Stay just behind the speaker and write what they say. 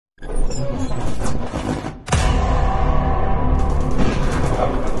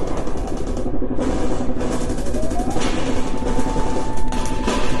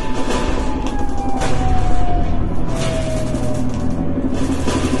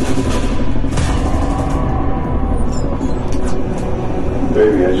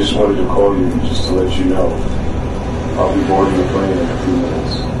Baby, I just wanted to call you just to let you know. I'll be boarding the plane in a few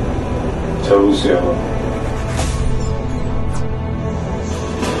minutes. Tell Lucy I love her.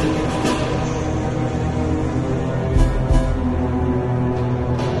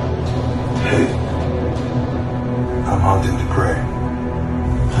 Hey, I'm hunting the prey.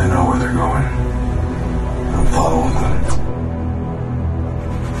 I know where they're going. I'm following them.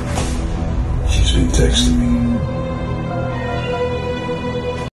 She's been texting me.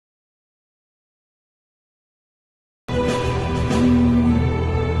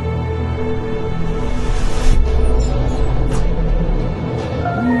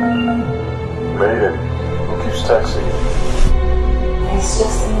 Maiden, who keeps texting you? It's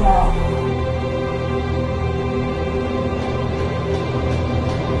just email.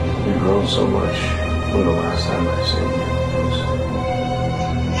 You've grown so much from the last time I seen you.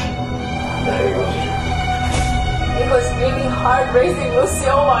 There goes you. It was really hard raising Lucy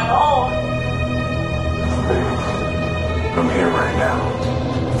on my own. Baby, I'm here right now.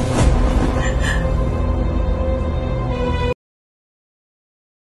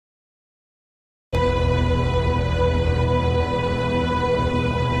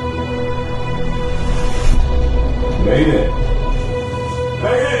 Maiden!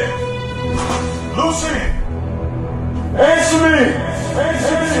 Maiden! Lucy! Answer me!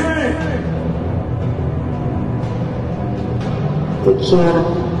 Answer me!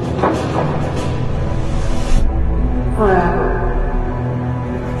 Forever.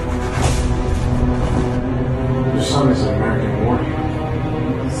 Your son is an American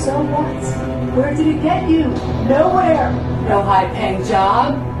warrior. So what? Where did it get you? Nowhere. No high-paying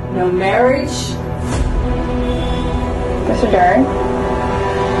job. No marriage. Mr. Dern?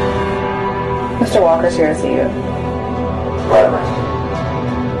 Mr. Walker's here to see you. Right.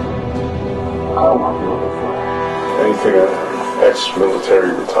 I don't want to be looking for anything an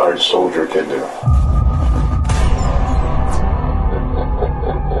ex-military retired soldier can do.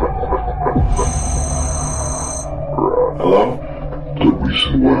 Hello? The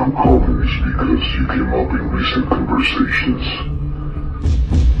reason why I'm calling is because you came up in recent conversations.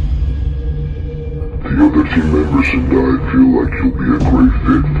 The other team members and I feel like you'll be a great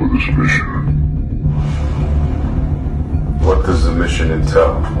fit for this mission. What does the mission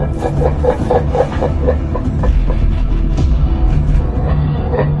entail?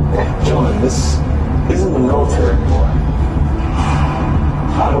 Gentlemen, this isn't the military anymore.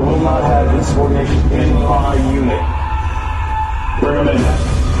 I will not have insubordination in my unit. Bring them in.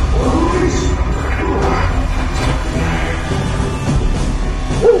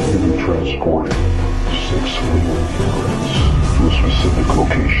 You'll be transported 6 million immigrants to a specific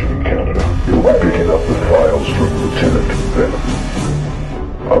location in Canada. You'll be picking up the files from Lieutenant Venom.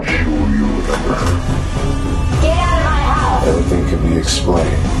 I'm sure you remember her. Get out of my house. Everything can be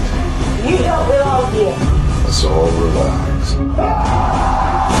explained. You don't belong here. So relax.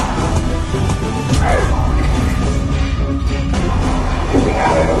 You'll be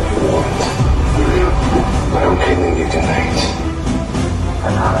high on warrant. But I'm killing you tonight.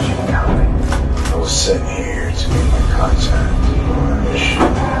 I'm not even coming. I was sent here to make my contact on a mission.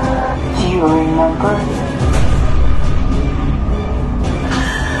 Do you remember?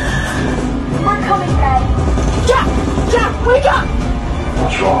 We're coming, Daddy. Jack! Jack, wake up!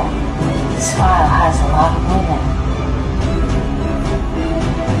 What's wrong? This file has a lot of women.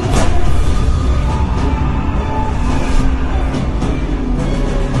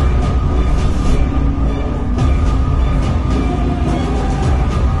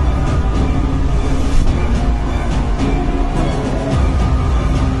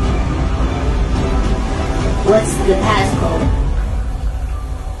 What's the passcode?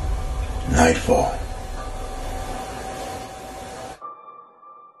 NightFall.